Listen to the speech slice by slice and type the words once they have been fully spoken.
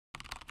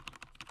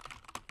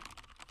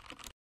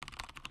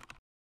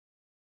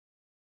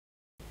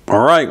All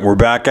right, we're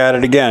back at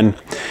it again.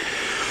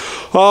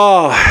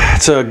 Oh,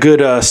 it's a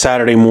good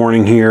Saturday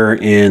morning here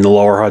in the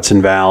lower Hudson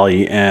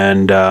Valley,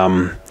 and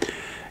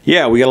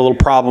yeah, we got a little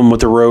problem with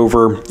the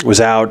Rover.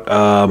 Was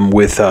out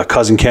with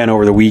cousin Ken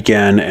over the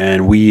weekend,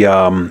 and we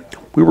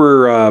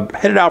were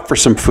headed out for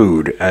some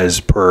food as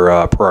per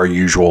our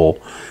usual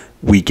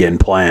weekend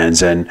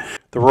plans, and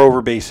the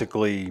Rover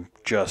basically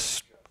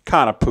just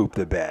kind of pooped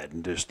the bed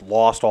and just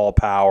lost all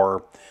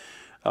power.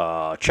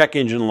 Check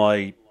engine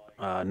light.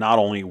 Not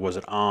only was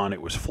it on,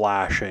 it was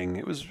flashing.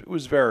 It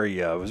was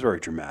very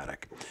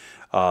dramatic.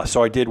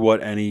 So I did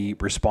what any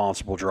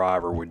responsible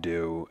driver would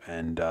do,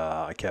 and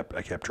I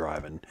kept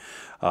driving.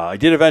 I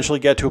did eventually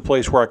get to a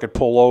place where I could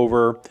pull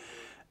over,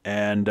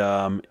 and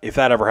if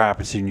that ever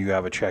happens and you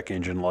have a check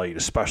engine light,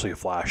 especially a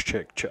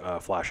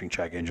flashing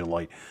check engine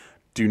light,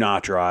 do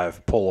not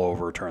drive. Pull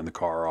over, turn the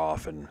car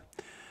off, and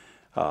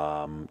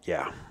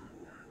yeah,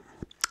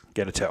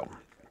 get a tow.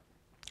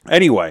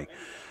 Anyway.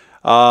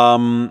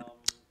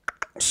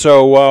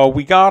 So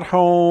we got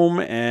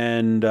home,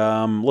 and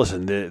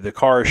listen, the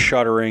car is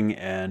shuddering,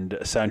 and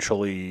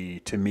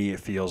essentially, to me, it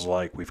feels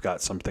like we've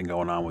got something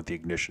going on with the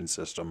ignition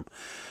system.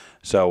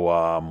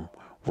 So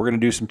we're going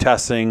to do some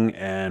testing,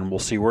 and we'll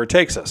see where it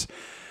takes us.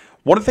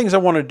 One of the things I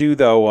want to do,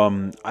 though,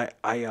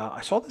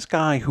 I saw this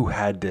guy who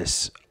had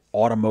this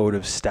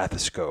automotive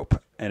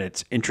stethoscope, and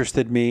it's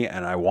interested me,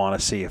 and I want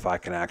to see if I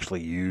can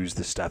actually use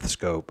the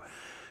stethoscope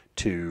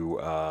to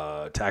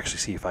actually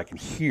see if I can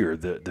hear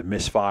the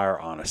misfire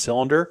on a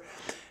cylinder.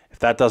 If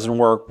that doesn't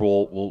work,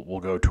 we'll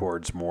go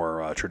towards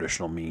more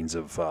traditional means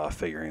of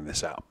figuring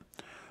this out.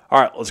 All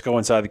right, let's go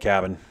inside the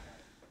cabin.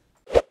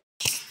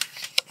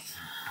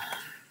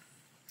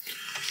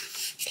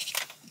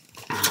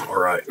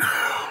 All right,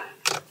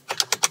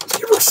 let's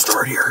give it a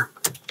start here.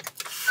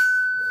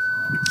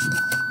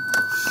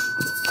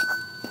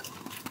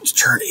 Just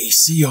turn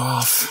AC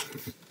off,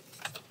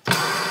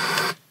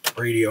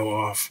 radio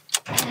off.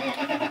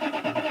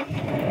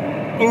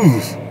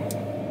 Ooh.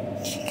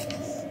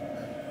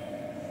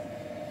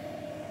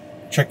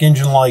 Check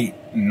engine light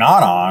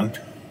not on.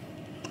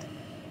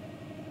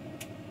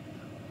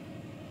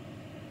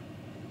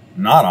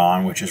 Not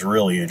on, which is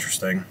really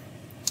interesting.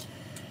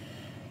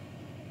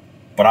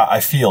 But I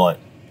feel it.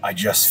 I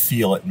just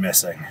feel it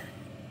missing.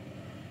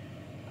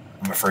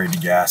 I'm afraid to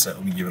gas it.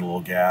 Let me give it a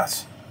little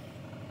gas.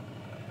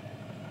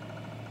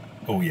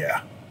 Oh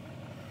yeah.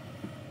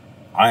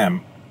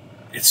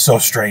 It's so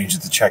strange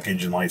that the check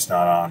engine light's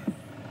not on.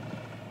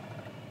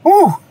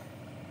 Whew!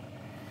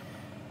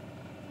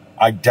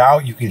 I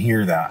doubt you can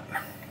hear that.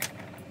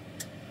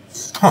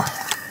 Huh.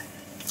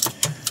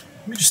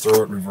 Let me just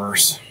throw it in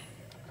reverse.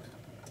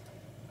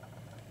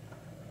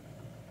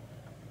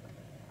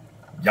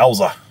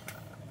 Yowza.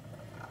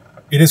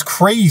 It is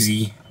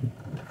crazy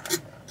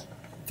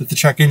that the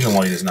check engine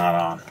light is not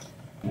on.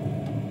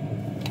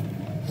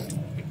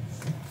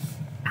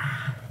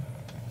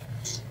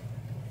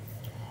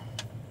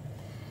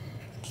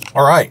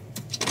 All right,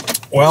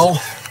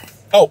 well,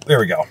 oh, there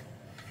we go.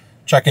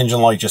 Check engine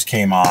light just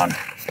came on.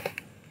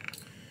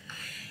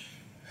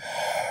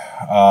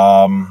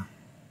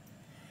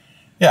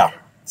 Yeah,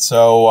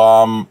 so,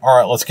 all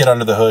right, let's get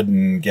under the hood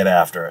and get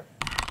after it.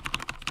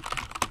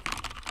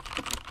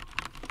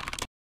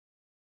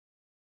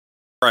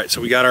 All right,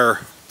 so we got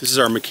this is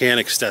our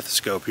mechanic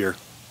stethoscope here.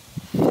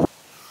 You just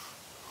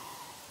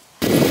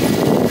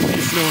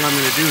know what I'm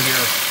gonna do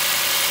here.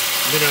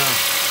 I'm gonna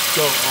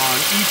go on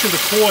each of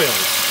the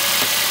coils.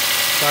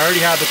 So I already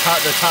have the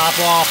top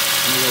off.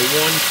 I'm going to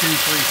go 1, 2, 3,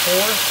 4.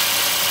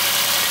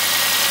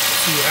 Let's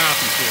see what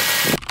happens here.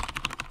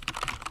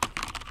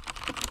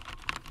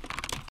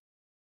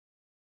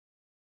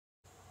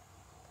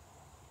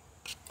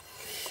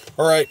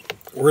 All right,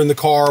 we're in the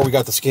car. We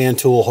got the scan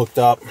tool hooked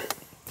up.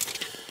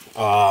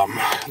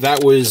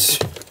 That was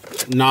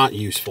not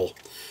useful.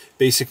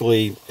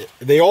 Basically,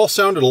 they all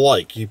sounded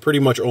alike. You pretty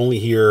much only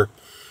hear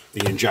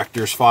the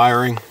injectors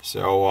firing.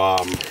 So,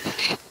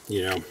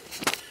 you know,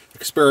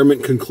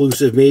 experiment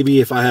conclusive.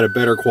 Maybe if I had a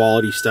better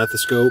quality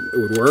stethoscope, it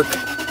would work.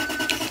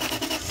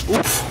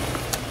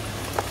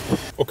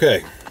 Oof.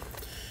 Okay.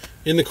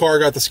 In the car,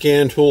 got the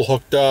scan tool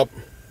hooked up.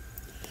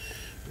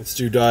 Let's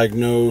do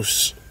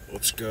diagnose.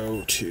 Let's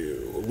go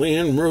to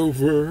Land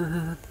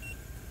Rover.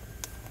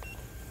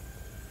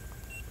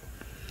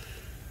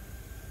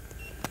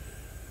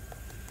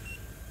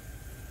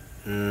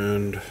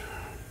 And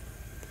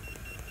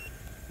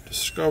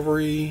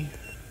Discovery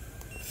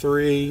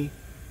 3.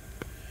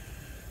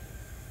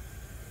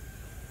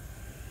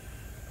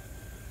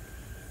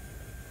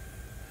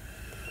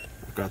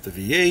 I've got the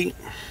V8,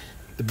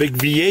 the big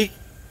V8,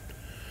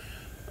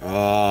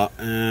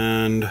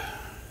 and I'm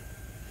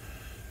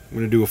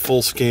going to do a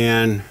full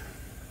scan.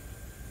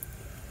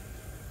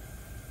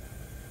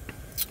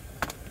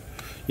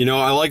 You know,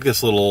 I like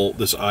this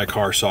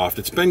iCar Soft.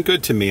 It's been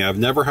good to me. I've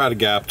never had a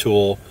gap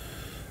tool.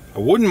 I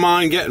wouldn't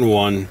mind getting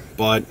one,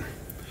 but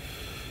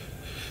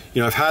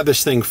you know, I've had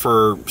this thing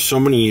for so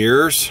many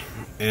years,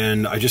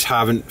 and I just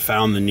haven't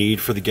found the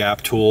need for the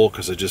gap tool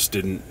because I just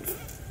didn't,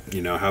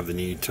 you know, have the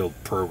need to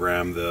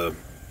program the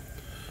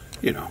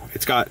you know,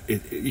 it's got,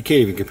 you can't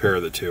even compare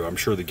the two. I'm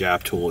sure the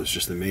gap tool is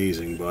just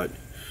amazing, but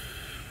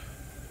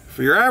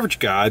for your average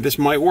guy, this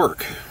might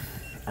work.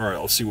 All right,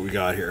 let's see what we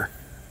got here.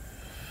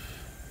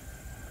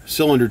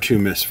 Cylinder 2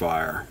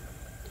 misfire.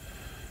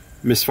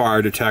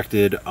 Misfire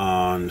detected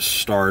on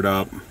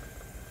startup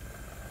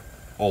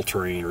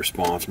all-terrain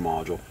response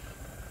module.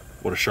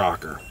 What a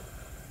shocker.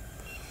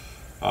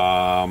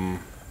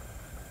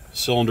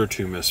 Cylinder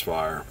 2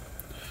 misfire.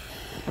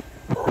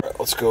 All right,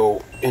 let's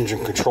go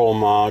engine control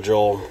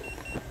module.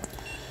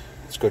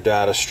 Let's go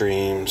data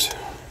streams.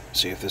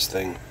 See if this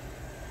thing,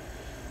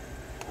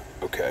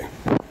 okay.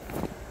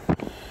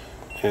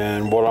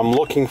 And what I'm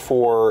looking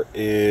for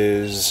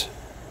is,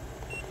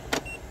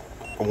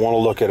 I want to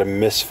look at a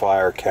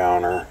misfire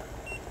counter.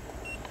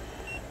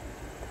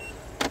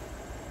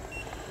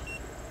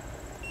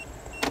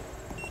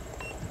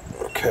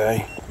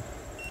 Okay.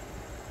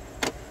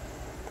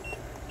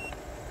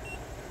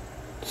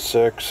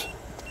 6. I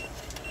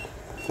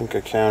think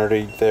I counted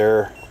 8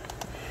 there.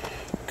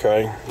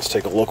 Okay, let's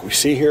take a look. What we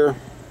see here.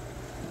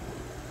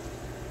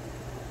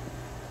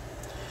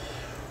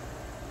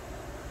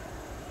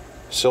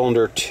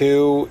 Cylinder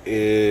 2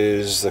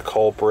 is the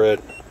culprit.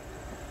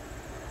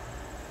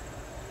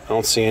 I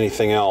don't see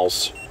anything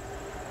else.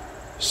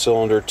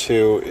 Cylinder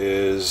 2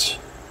 is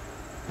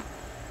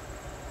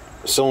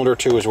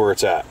where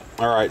it's at.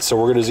 All right, so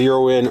we're going to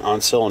zero in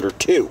on cylinder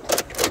 2.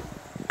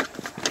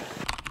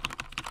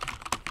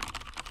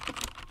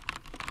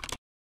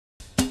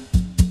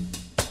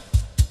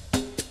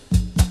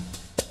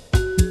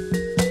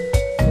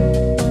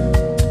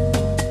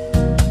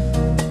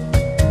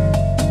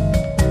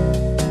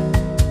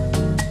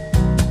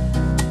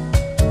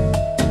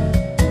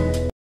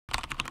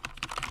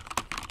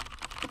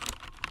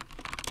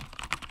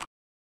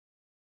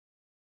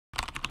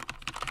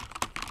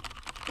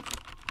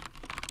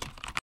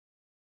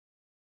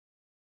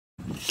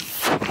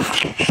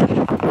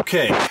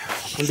 Okay,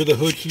 under the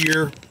hood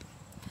here,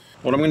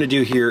 what I'm going to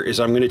do here is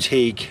I'm going to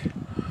take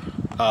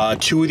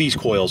 2 of these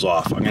coils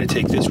off. I'm going to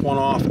take this one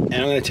off, and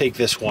I'm going to take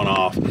this one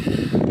off,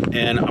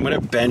 and I'm going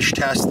to bench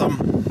test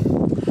them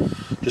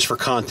just for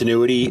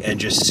continuity and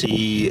just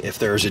see if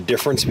there's a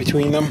difference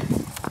between them.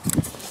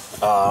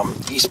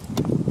 These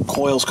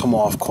coils come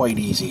off quite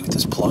easy with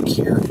this plug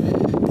here.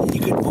 You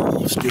can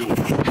almost do it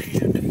with your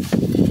hand.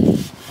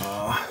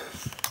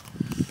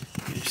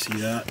 You see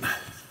that?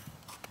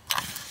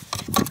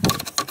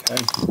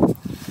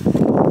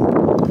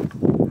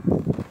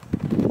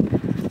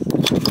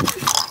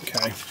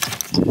 Okay,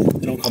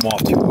 they don't come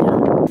off too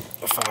hard.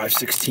 A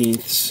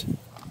 5/16.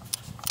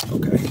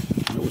 Okay,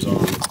 it was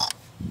on.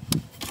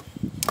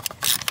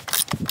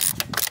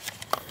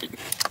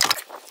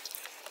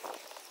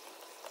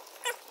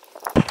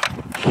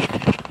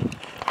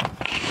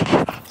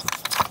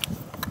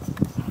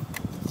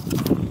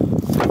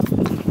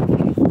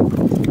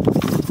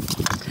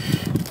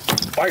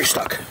 Wire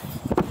stuck.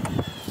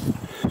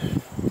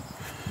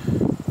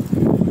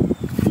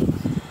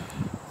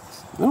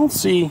 I don't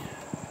see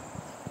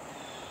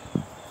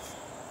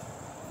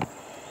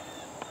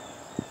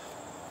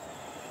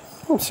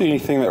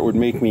anything that would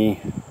make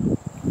me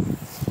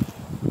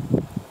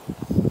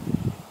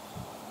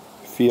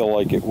feel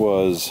like it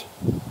was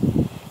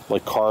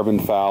like carbon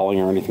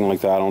fouling or anything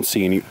like that. I don't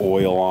see any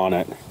oil on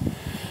it,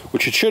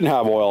 which it shouldn't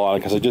have oil on it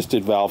because I just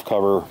did valve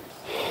cover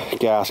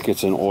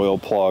gaskets and oil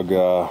plug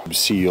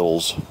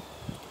seals,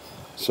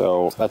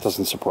 so that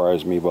doesn't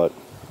surprise me. But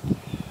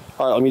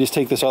all right, let me just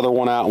take this other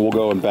one out and we'll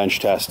go and bench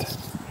test.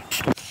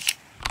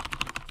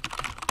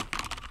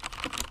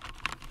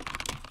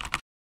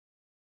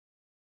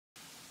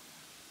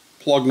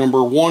 Plug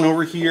number 1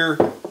 over here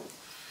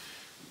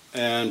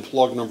and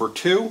plug number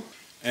 2.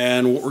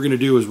 And what we're going to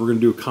do is we're going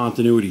to do a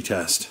continuity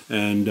test.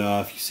 And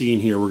if you see in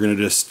here, we're going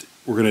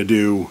to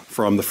do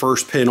from the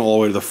first pin all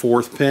the way to the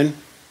 4th pin.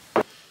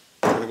 We're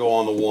going to go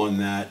on the one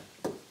that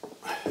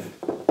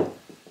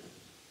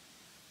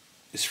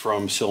is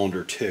from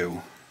cylinder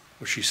 2.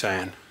 What's she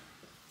saying?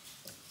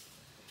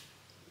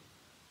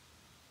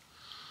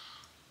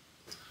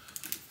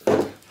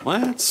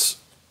 Let's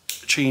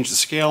change the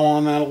scale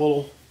on that a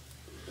little.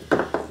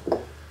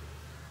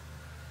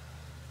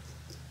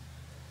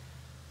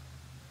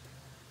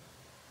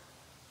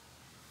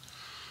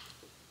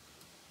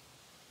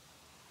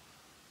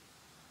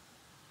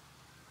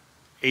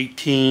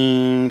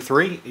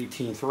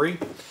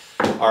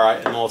 $18.3. All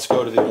right, and let's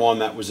go to the one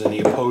that was in the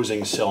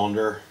opposing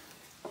cylinder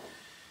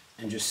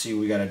and just see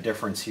we got a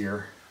difference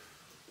here.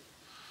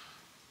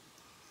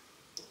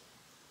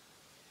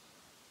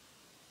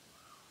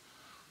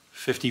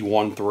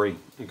 $51.3.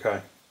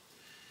 Okay.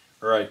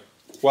 All right.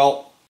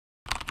 Well,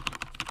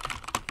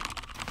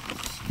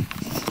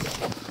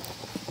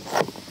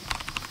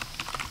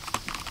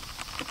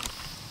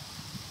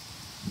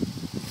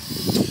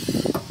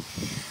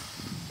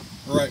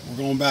 all right, we're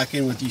going back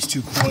in with these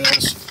 2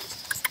 coils.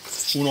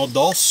 Uno,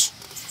 dos.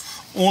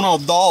 Uno,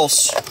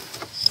 dos.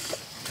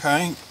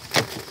 Okay.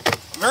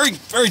 Very,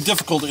 very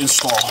difficult to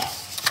install.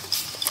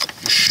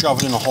 Just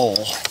shove it in a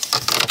hole.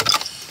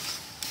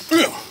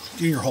 Get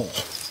in your hole.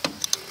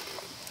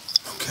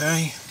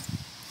 Okay.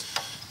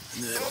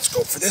 And then let's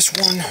go for this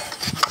one.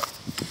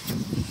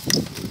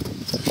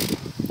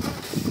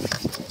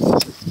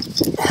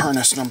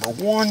 Harness number 1.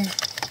 We're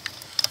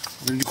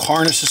going to do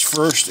harnesses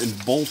first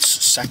and bolts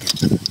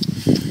second.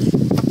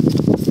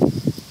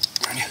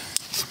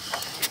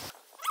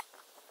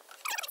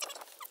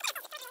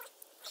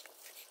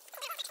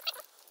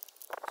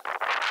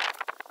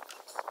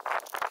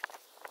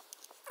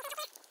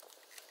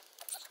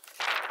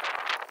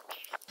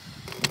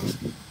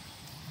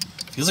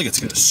 Feels like it's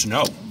gonna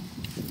snow.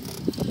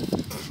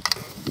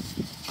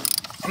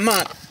 I'm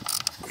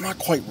not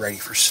quite ready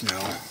for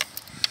snow.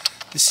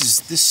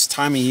 This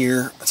time of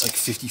year, it's like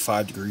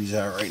 55 degrees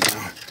out right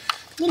now.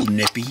 A little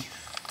nippy,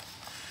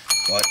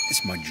 but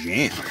it's my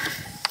jam.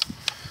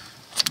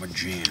 It's my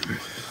jam.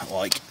 I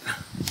like it.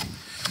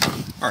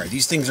 All right,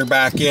 these things are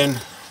back in.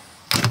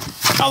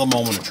 Now the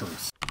moment of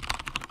truth.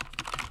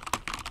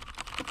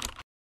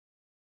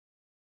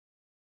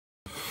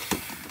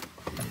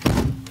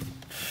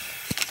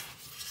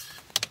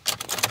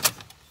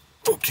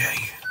 Okay.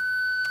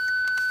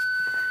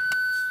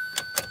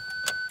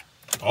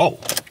 Oh.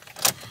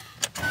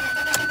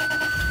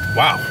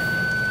 Wow.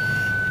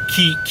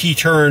 Key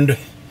turned,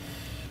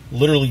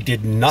 literally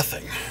did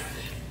nothing.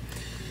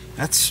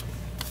 That's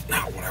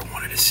not what I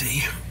wanted to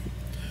see.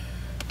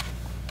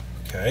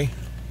 Okay.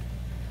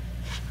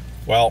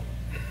 Well,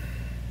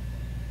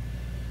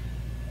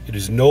 it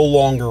is no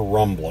longer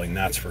rumbling,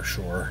 that's for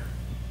sure.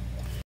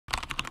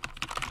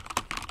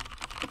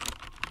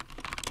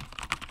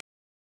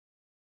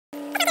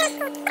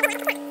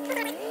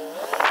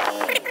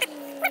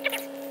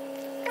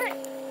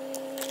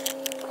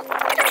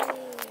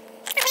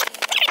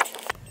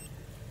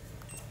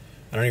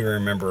 I don't even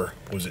remember,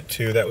 was it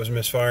 2 that was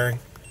misfiring?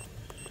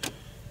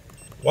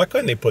 Why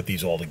couldn't they put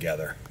these all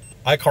together?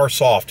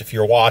 iCarSoft, if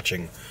you're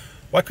watching,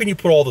 why couldn't you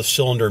put all the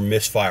cylinder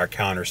misfire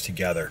counters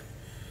together?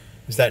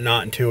 Is that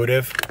not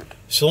intuitive?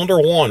 Cylinder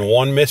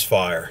 1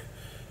 misfire.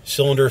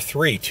 Cylinder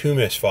 3, 2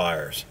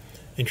 misfires.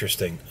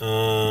 Interesting.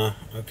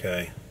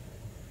 Okay.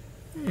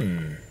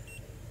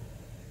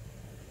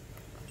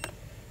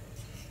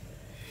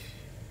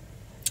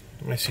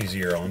 I see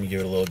 0. Let me give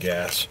it a little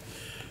gas.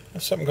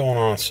 There's something going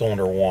on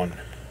cylinder 1.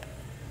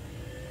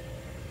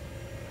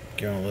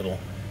 Giving a little.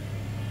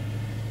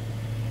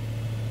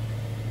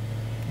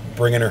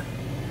 Giving her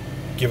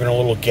a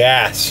little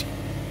gas.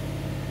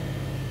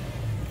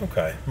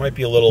 Okay, might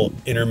be a little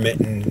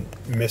intermittent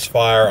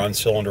misfire on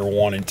cylinder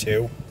 1 and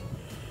 2.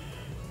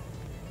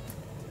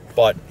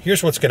 But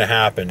here's what's going to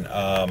happen.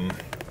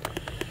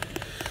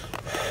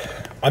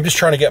 I'm just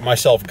trying to get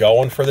myself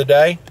going for the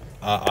day.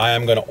 I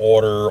am going to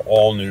order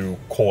all new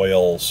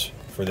coils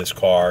for this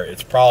car.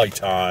 It's probably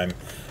time.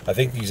 I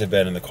think these have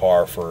been in the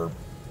car for,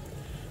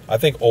 I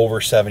think, over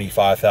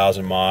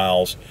 75,000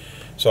 miles.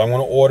 So I'm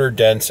going to order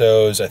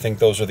Densos. I think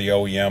those are the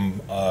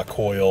OEM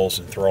coils,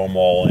 and throw them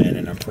all in,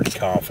 and I'm pretty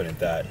confident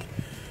that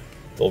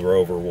the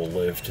Rover will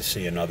live to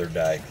see another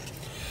day.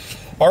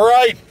 All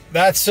right,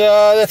 that's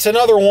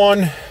another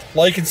one.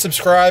 Like and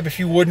subscribe if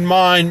you wouldn't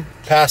mind.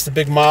 Past the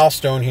big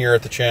milestone here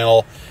at the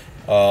channel,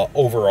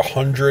 over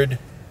 100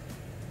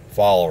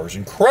 followers.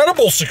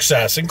 Incredible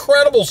success,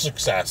 incredible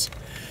success.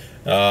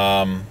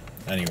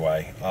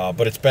 Anyway,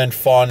 but it's been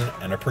fun,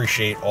 and I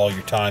appreciate all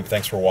your time.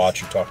 Thanks for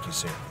watching. Talk to you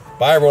soon.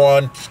 Bye,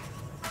 everyone.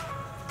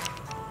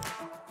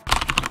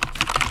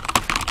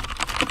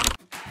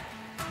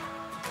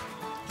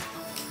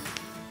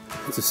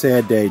 It's a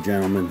sad day,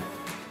 gentlemen.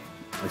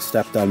 I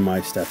stepped on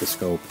my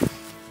stethoscope,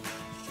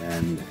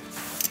 and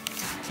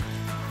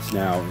it's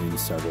now in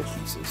several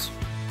pieces.